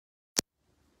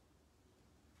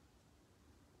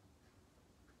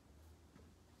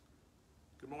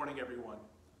morning, everyone.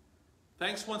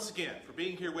 Thanks once again for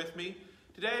being here with me.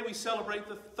 Today we celebrate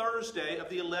the Thursday of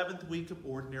the 11th week of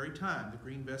Ordinary Time. The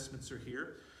green vestments are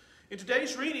here. In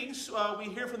today's readings, we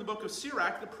hear from the book of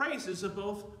Sirach the praises of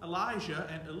both Elijah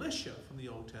and Elisha from the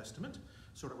Old Testament,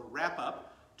 sort of a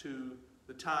wrap-up to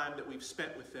the time that we've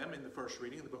spent with them in the first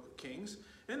reading in the book of Kings.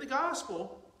 And in the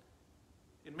Gospel,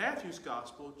 in Matthew's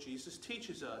Gospel, Jesus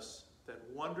teaches us that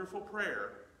wonderful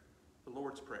prayer, the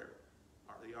Lord's Prayer,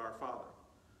 the Our Father.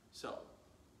 So,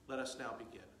 let us now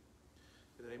begin.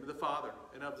 In the name of the Father,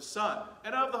 and of the Son,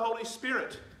 and of the Holy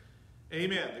Spirit.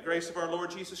 Amen. The grace of our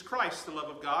Lord Jesus Christ, the love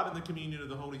of God, and the communion of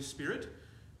the Holy Spirit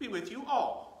be with you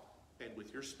all, and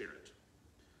with your spirit.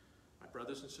 My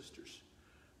brothers and sisters,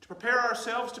 to prepare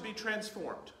ourselves to be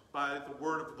transformed by the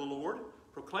word of the Lord,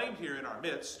 proclaimed here in our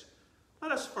midst,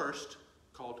 let us first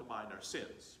call to mind our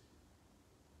sins.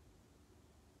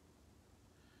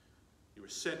 You were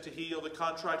sent to heal the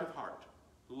contrite of heart.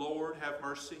 Lord, have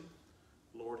mercy.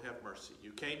 Lord, have mercy.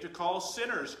 You came to call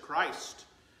sinners. Christ,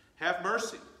 have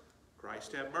mercy.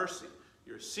 Christ, have mercy.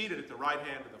 You're seated at the right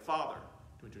hand of the Father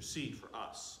to intercede for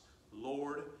us.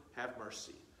 Lord, have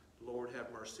mercy. Lord, have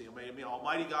mercy. And may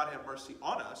Almighty God have mercy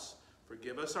on us,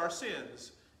 forgive us our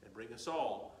sins, and bring us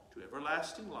all to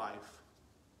everlasting life.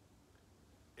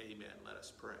 Amen. Let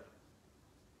us pray.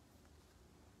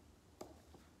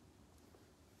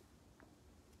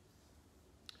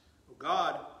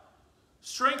 God,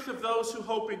 strength of those who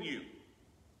hope in you,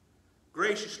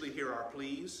 graciously hear our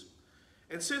pleas.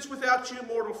 And since without you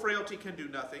mortal frailty can do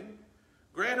nothing,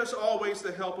 grant us always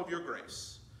the help of your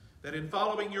grace, that in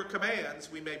following your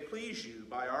commands we may please you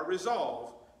by our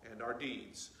resolve and our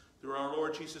deeds. Through our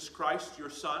Lord Jesus Christ,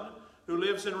 your Son, who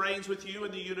lives and reigns with you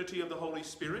in the unity of the Holy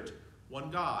Spirit,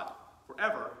 one God,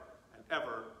 forever and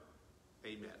ever.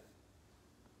 Amen.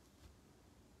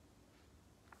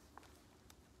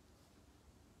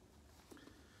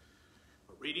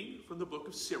 Reading from the book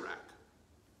of Sirach.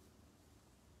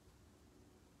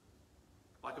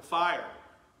 Like a fire,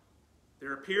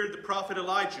 there appeared the prophet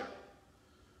Elijah,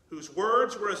 whose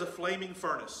words were as a flaming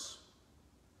furnace.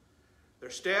 Their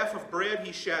staff of bread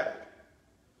he shattered.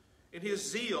 In his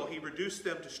zeal he reduced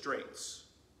them to straits.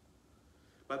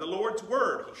 By the Lord's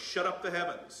word he shut up the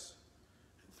heavens,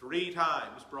 and 3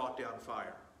 times brought down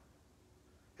fire.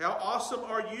 How awesome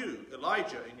are you,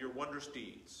 Elijah, in your wondrous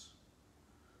deeds!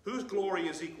 Whose glory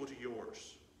is equal to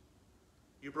yours?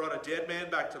 You brought a dead man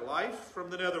back to life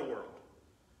from the netherworld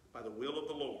by the will of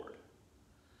the Lord.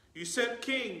 You sent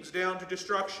kings down to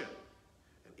destruction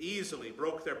and easily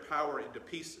broke their power into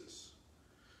pieces.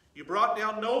 You brought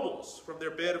down nobles from their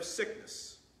bed of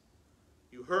sickness.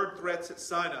 You heard threats at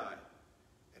Sinai,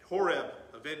 at Horeb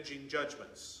avenging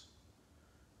judgments.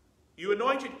 You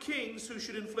anointed kings who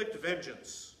should inflict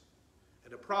vengeance,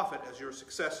 and a prophet as your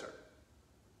successor.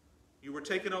 You were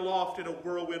taken aloft in a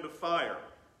whirlwind of fire,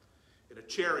 in a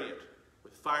chariot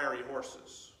with fiery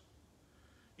horses.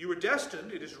 You were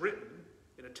destined, it is written,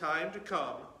 in a time to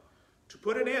come, to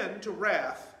put an end to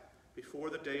wrath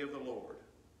before the day of the Lord,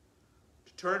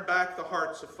 to turn back the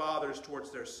hearts of fathers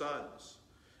towards their sons,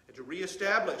 and to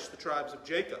reestablish the tribes of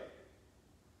Jacob.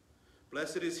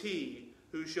 Blessed is he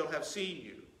who shall have seen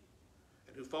you,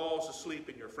 and who falls asleep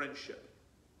in your friendship.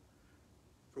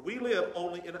 For we live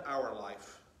only in our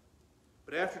life,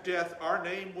 but after death, our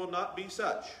name will not be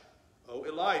such, O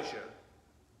Elijah,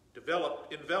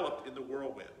 enveloped in the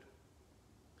whirlwind.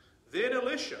 Then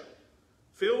Elisha,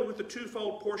 filled with the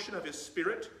twofold portion of his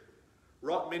spirit,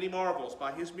 wrought many marvels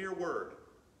by his mere word.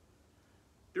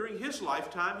 During his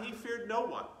lifetime, he feared no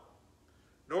one,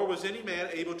 nor was any man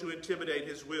able to intimidate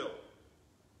his will.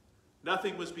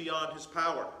 Nothing was beyond his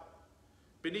power.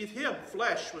 Beneath him,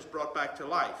 flesh was brought back to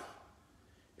life.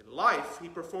 In life, he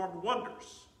performed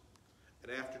wonders.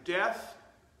 And after death,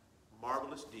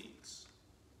 marvelous deeds.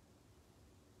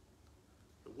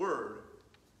 The word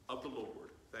of the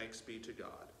Lord. Thanks be to God.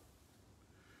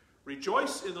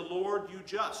 Rejoice in the Lord, you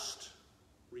just.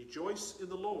 Rejoice in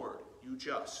the Lord, you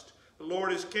just. The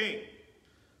Lord is king.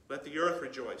 Let the earth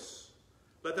rejoice.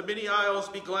 Let the many isles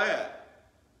be glad.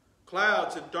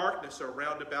 Clouds and darkness are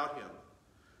round about him.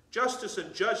 Justice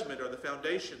and judgment are the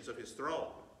foundations of his throne.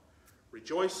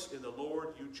 Rejoice in the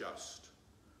Lord, you just.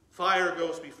 Fire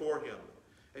goes before him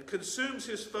and consumes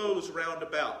his foes round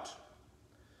about.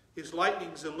 His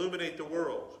lightnings illuminate the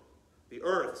world. The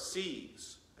earth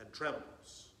sees and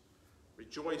trembles.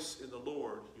 Rejoice in the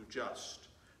Lord, you just.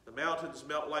 The mountains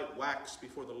melt like wax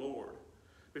before the Lord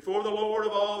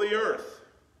of all the earth.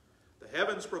 The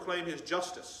heavens proclaim his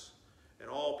justice, and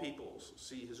all peoples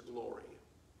see his glory.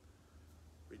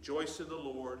 Rejoice in the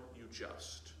Lord, you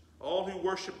just. All who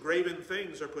worship graven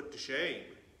things are put to shame.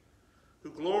 who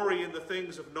glory in the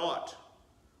things of naught.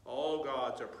 All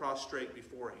gods are prostrate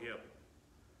before him.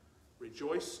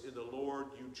 Rejoice in the Lord,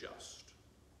 you just.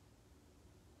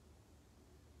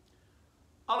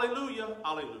 Alleluia,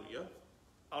 alleluia,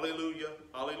 alleluia,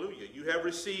 alleluia. You have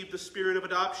received the spirit of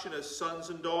adoption as sons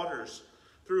and daughters,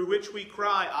 through which we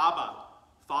cry, Abba,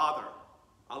 Father.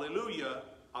 Alleluia,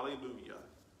 alleluia,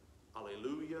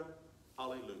 alleluia,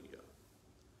 alleluia.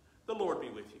 The Lord be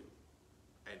with you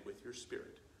and with your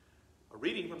spirit. A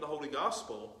reading from the Holy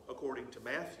Gospel according to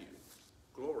Matthew.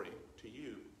 Glory to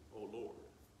you, O Lord.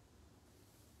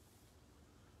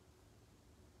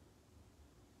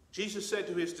 Jesus said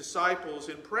to his disciples,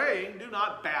 in praying, do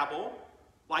not babble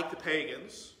like the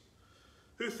pagans,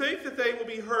 who think that they will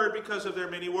be heard because of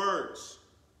their many words.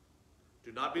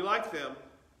 Do not be like them.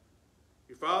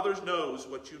 Your Father knows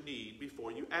what you need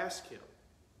before you ask him.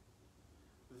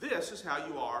 This is how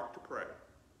you are to pray.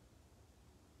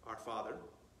 Our Father,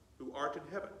 who art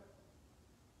in heaven,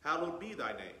 hallowed be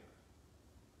thy name.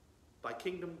 Thy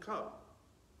kingdom come.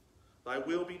 Thy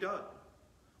will be done,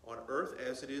 on earth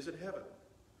as it is in heaven.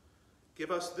 Give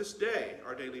us this day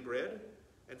our daily bread,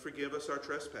 and forgive us our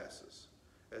trespasses,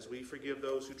 as we forgive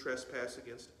those who trespass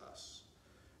against us.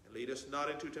 And lead us not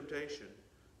into temptation,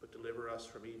 but deliver us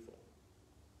from evil.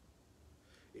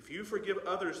 If you forgive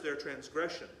others their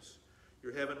transgressions,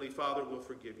 your heavenly Father will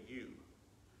forgive you.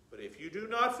 But if you do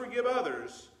not forgive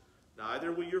others,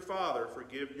 neither will your Father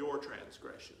forgive your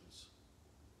transgressions.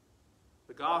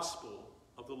 The Gospel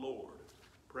of the Lord.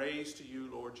 Praise to you,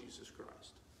 Lord Jesus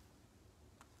Christ.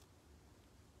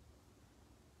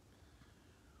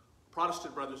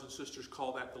 Protestant brothers and sisters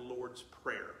call that the Lord's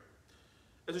Prayer.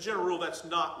 As a general rule, that's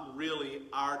not really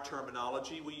our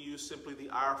terminology. We use simply the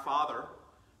Our Father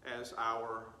as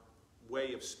our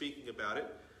way of speaking about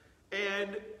it.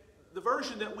 And the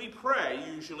version that we pray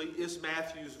usually is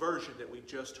Matthew's version that we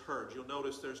just heard. You'll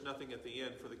notice there's nothing at the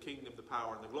end for the kingdom, the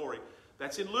power, and the glory.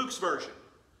 That's in Luke's version.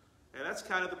 And that's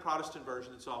kind of the Protestant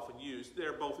version that's often used. They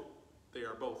are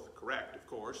both correct, of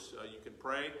course. You can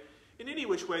pray in any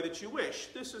which way that you wish.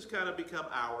 This has kind of become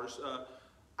ours.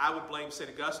 I would blame St.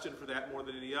 Augustine for that more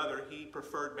than any other. He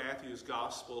preferred Matthew's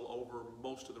gospel over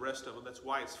most of the rest of them. That's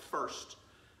why it's first.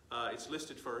 It's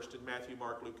listed first in Matthew,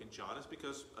 Mark, Luke, and John. It's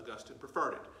because Augustine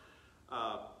preferred it.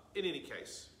 In any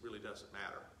case, really doesn't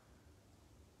matter.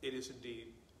 It is indeed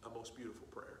a most beautiful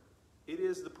prayer. It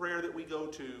is the prayer that we go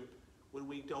to when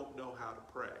we don't know how to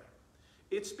pray.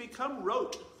 It's become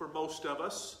rote for most of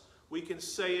us. We can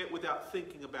say it without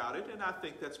thinking about it, and I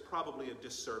think that's probably a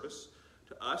disservice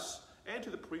to us and to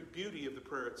the beauty of the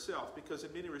prayer itself, because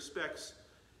in many respects,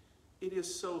 it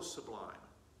is so sublime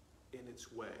in its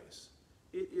ways.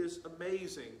 It is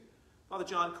amazing. Father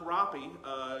John Carapi,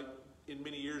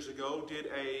 many years ago, did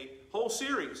a whole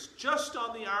series just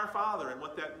on the Our Father and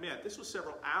what that meant. This was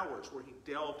several hours where he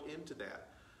delved into that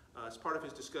as part of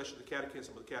his discussion of the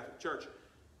Catechism of the Catholic Church.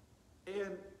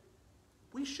 And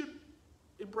we should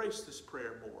embrace this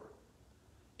prayer more.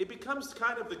 It becomes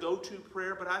kind of the go-to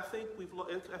prayer, but I think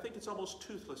it's almost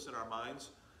toothless in our minds.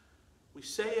 We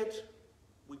say it,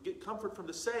 we get comfort from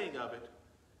the saying of it,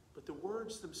 but the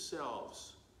words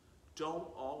themselves don't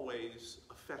always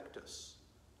affect us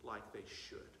like they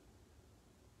should.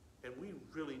 And we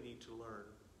really need to learn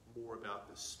more about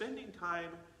this. Spending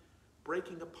time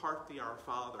breaking apart the Our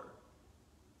Father,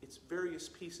 its various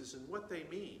pieces and what they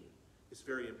mean, is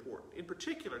very important. In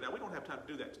particular, now we don't have time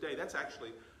to do that today. That's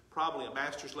actually probably a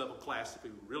master's level class if we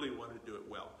really wanted to do it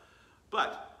well.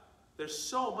 But there's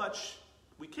so much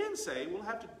we can say. We'll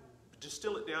have to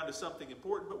distill it down to something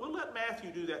important, but we'll let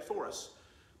Matthew do that for us.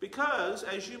 Because,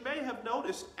 as you may have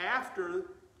noticed, after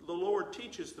the Lord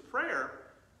teaches the prayer,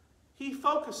 he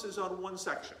focuses on one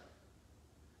section.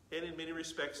 And in many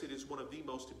respects, it is one of the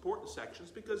most important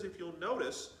sections, because if you'll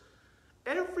notice,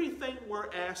 everything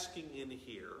we're asking in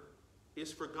here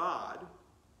is for God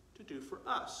to do for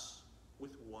us,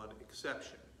 with one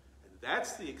exception. And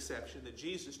that's the exception that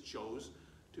Jesus chose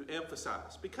to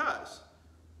emphasize, because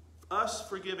us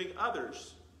forgiving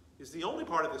others is the only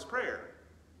part of this prayer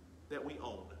that we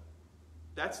own.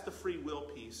 That's the free will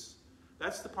piece.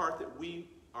 That's the part that we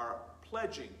are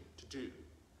pledging to do.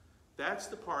 That's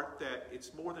the part that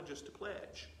it's more than just a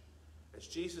pledge. As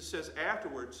Jesus says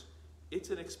afterwards, it's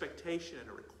an expectation and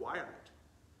a requirement.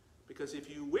 Because if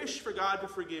you wish for God to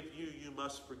forgive you, you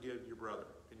must forgive your brother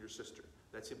and your sister.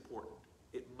 That's important.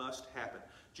 It must happen.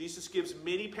 Jesus gives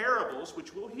many parables,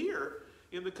 which we'll hear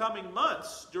in the coming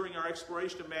months during our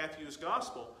exploration of Matthew's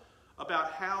Gospel,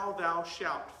 about how thou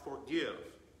shalt forgive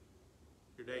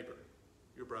your neighbor,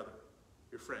 your brother,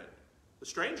 your friend, the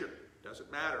stranger.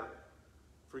 Doesn't matter.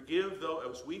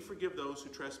 as we forgive those who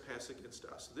trespass against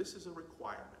us. This is a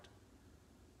requirement.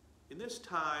 In this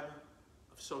time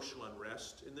of social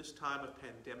unrest, in this time of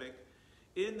pandemic,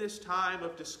 in this time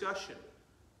of discussion,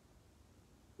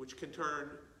 which can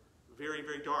turn very,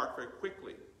 very dark very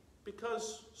quickly,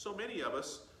 because so many of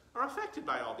us are affected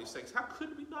by all these things. How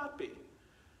could we not be?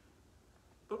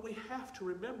 But we have to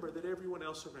remember that everyone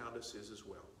else around us is as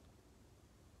well.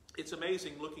 It's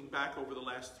amazing looking back over the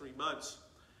last 3 months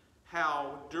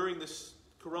how during this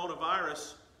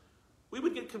coronavirus we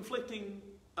would get conflicting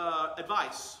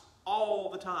advice all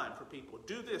the time from people.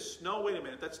 Do this. No, wait a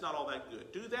minute. That's not all that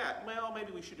good. Do that. Well,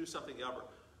 maybe we should do something other.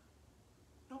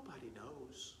 Nobody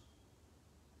knows.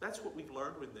 That's what we've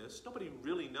learned with this. Nobody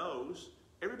really knows.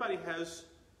 Everybody has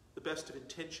the best of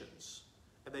intentions,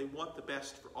 and they want the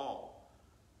best for all.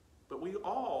 But we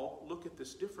all look at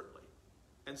this differently.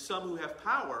 And some who have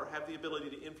power have the ability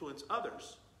to influence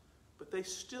others, but they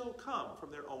still come from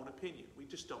their own opinion. We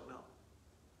just don't know.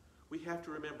 We have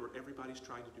to remember everybody's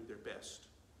trying to do their best.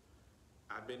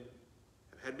 I've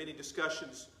had many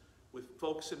discussions with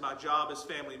folks in my job as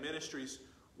family ministries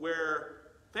where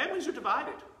families are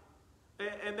divided.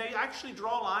 And they actually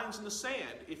draw lines in the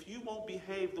sand. If you won't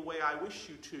behave the way I wish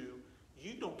you to,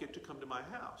 you don't get to come to my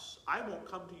house. I won't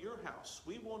come to your house.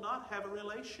 We will not have a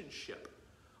relationship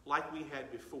like we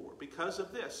had before. Because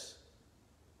of this,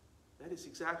 that is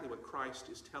exactly what Christ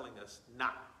is telling us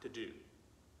not to do.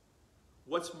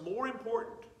 What's more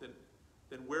important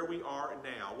than where we are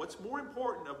now? What's more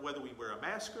important of whether we wear a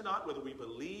mask or not, whether we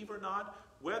believe or not,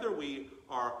 whether we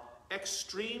are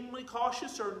extremely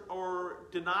cautious or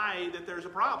deny that there's a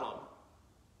problem?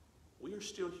 We are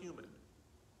still human,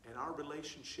 and our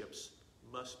relationships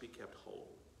must be kept whole.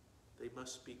 They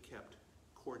must be kept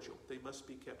cordial. They must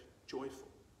be kept joyful.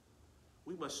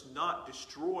 We must not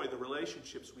destroy the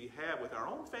relationships we have with our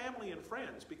own family and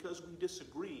friends because we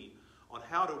disagree on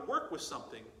how to work with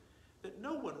something that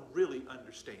no one really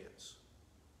understands.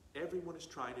 Everyone is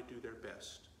trying to do their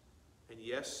best. And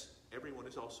yes, everyone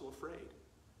is also afraid.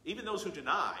 Even those who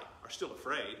deny are still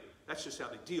afraid. That's just how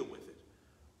they deal with it.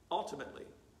 Ultimately,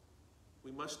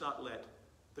 we must not let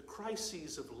the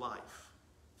crises of life,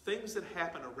 things that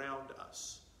happen around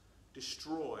us,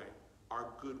 destroy our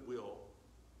goodwill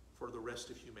for the rest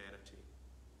of humanity.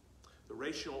 The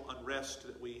racial unrest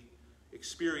that we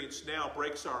experience now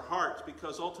breaks our hearts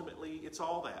because ultimately it's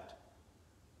all that.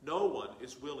 No one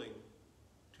is willing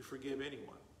to forgive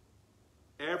anyone.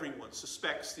 Everyone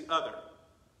suspects the other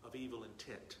of evil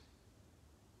intent.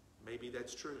 Maybe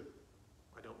that's true.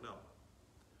 I don't know.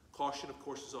 Caution, of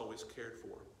course, is always cared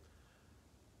for.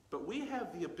 But we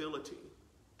have the ability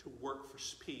to work for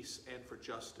peace and for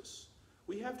justice.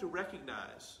 We have to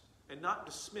recognize and not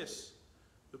dismiss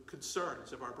the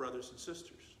concerns of our brothers and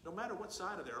sisters, no matter what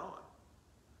side they're on.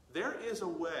 There is a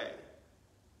way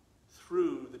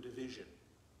through the division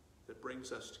that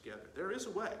brings us together. There is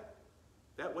a way.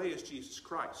 That way is Jesus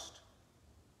Christ.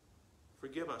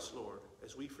 Forgive us, Lord,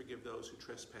 as we forgive those who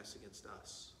trespass against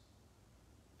us.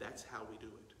 That's how we do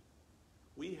it.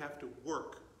 We have to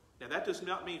work. Now, that does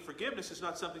not mean forgiveness is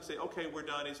not something to say, okay, we're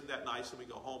done, isn't that nice, and we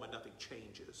go home and nothing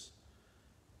changes.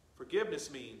 Forgiveness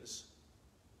means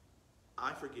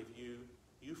I forgive you,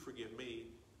 you forgive me,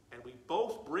 and we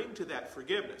both bring to that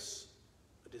forgiveness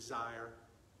a desire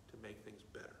to make things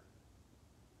better.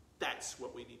 That's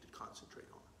what we need to concentrate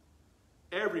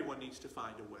on. Everyone needs to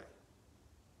find a way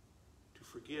to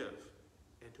forgive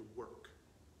and to work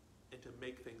and to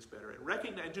make things better. And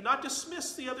recognize, and do not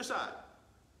dismiss the other side,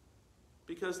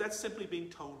 because that's simply being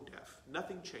tone deaf.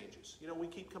 Nothing changes. You know, we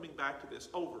keep coming back to this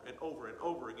over and over and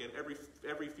over again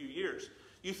every few years.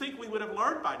 You think we would have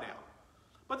learned by now.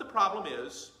 But the problem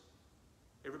is,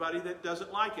 everybody that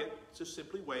doesn't like it just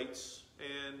simply waits,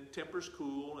 and tempers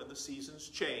cool, and the seasons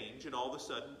change, and all of a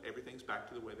sudden, everything's back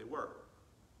to the way they were.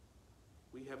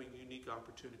 We have a unique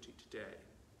opportunity today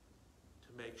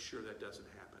to make sure that doesn't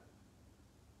happen,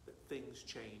 that things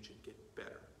change and get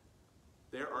better.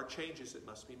 There are changes that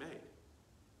must be made.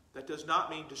 That does not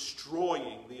mean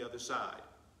destroying the other side.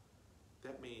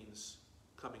 That means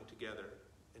coming together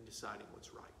and deciding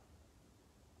what's right.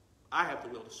 I have the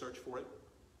will to search for it,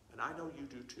 and I know you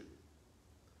do too.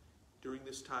 During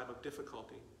this time of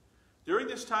difficulty, during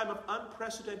this time of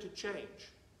unprecedented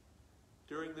change,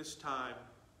 during this time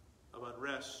of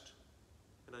unrest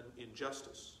and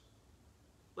injustice,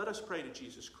 let us pray to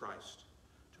Jesus Christ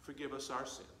to forgive us our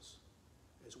sins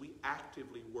as we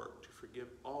actively work to forgive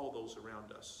all those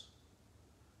around us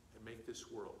and make this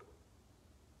world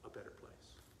a better place.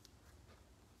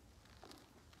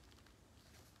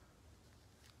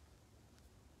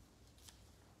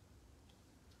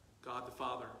 God the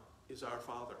Father is our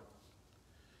Father.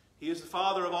 He is the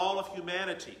Father of all of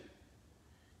humanity.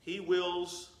 He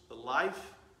wills the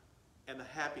life and the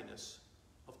happiness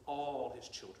of all his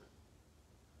children.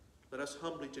 Let us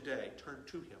humbly today turn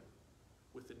to him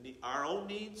with our own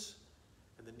needs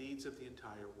and the needs of the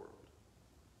entire world.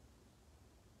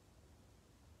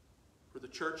 For the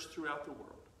church throughout the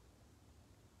world,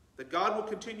 that God will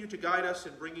continue to guide us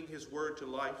in bringing his word to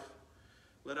life,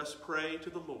 let us pray to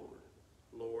the Lord.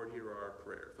 Lord, hear our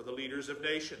prayer. For the leaders of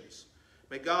nations,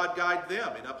 may God guide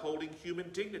them in upholding human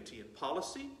dignity in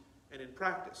policy and in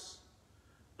practice.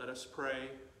 Let us pray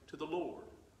to the Lord.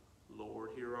 Lord,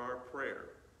 hear our prayer.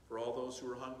 For all those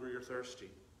who are hungry or thirsty,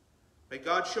 may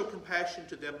God show compassion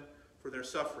to them for their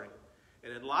suffering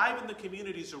and enliven the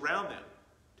communities around them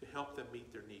to help them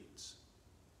meet their needs.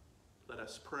 Let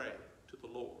us pray to the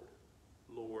Lord.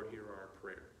 Lord, hear our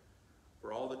prayer.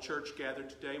 For all the church gathered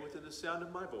today within the sound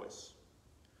of my voice,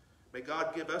 may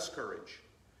God give us courage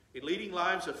in leading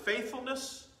lives of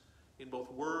faithfulness in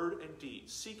both word and deed,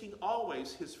 seeking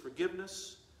always his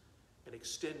forgiveness and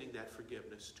extending that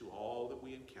forgiveness to all that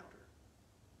we encounter.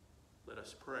 Let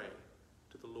us pray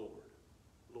to the Lord.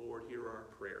 Lord, hear our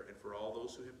prayer. And for all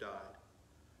those who have died,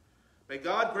 may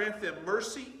God grant them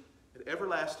mercy and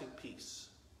everlasting peace.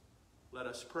 Let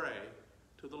us pray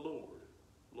to the Lord.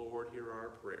 Lord, hear our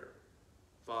prayer.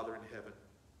 Father in heaven,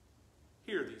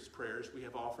 hear these prayers we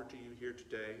have offered to you here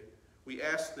today. We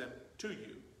ask them to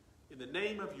you in the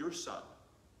name of your Son,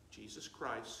 Jesus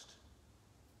Christ.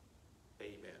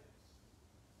 Amen.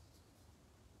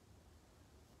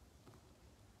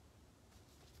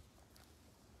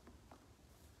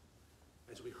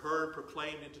 As we heard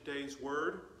proclaimed in today's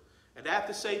word, and at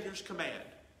the Savior's command,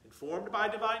 informed by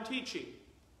divine teaching,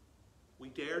 we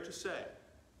dare to say,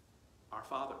 Our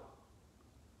Father,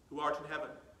 who art in heaven,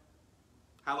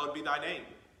 hallowed be thy name.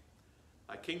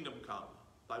 Thy kingdom come,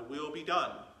 thy will be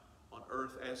done, on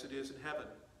earth as it is in heaven.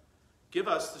 Give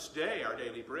us this day our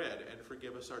daily bread, and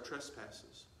forgive us our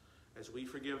trespasses, as we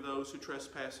forgive those who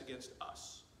trespass against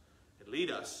us. And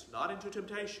lead us not into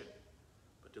temptation,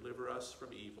 but deliver us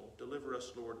from evil. Deliver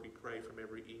us, Lord, we pray, from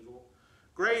every evil.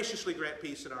 Graciously grant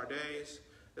peace in our days,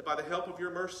 that by the help of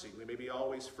your mercy we may be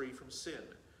always free from sin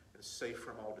and safe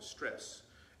from all distress,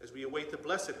 as we await the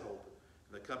blessed hope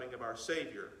and the coming of our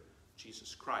Savior,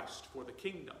 Jesus Christ. For the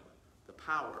kingdom, the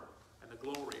power, and the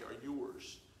glory are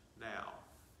yours now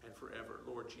and forever.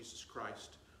 Lord Jesus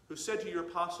Christ, who said to your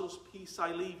apostles, Peace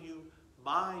I leave you,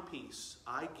 my peace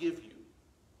I give you.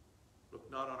 Look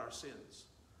not on our sins,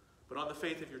 but on the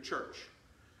faith of your church,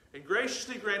 and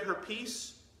graciously grant her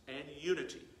peace and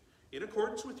unity, in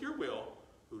accordance with your will,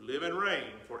 who live and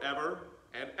reign forever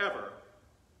and ever.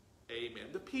 Amen.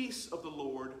 The peace of the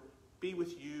Lord be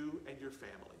with you and your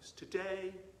families,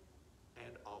 today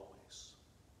and always.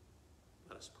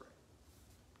 Let us pray.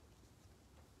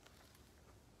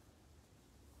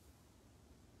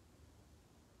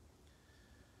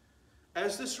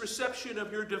 As this reception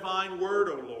of your divine word,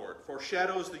 O Lord,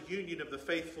 foreshadows the union of the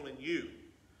faithful in you,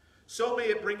 so may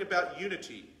it bring about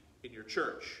unity in your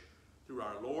church, through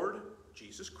our Lord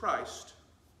Jesus Christ.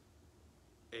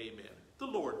 Amen. The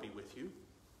Lord be with you,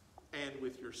 and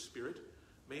with your spirit.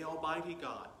 May Almighty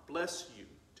God bless you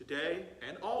today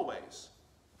and always,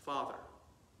 Father,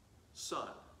 Son,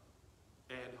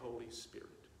 and Holy Spirit.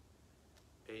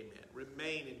 Amen.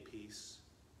 Remain in peace,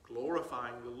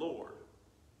 glorifying the Lord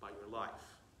by your life.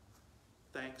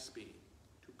 Thanks be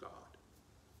to God.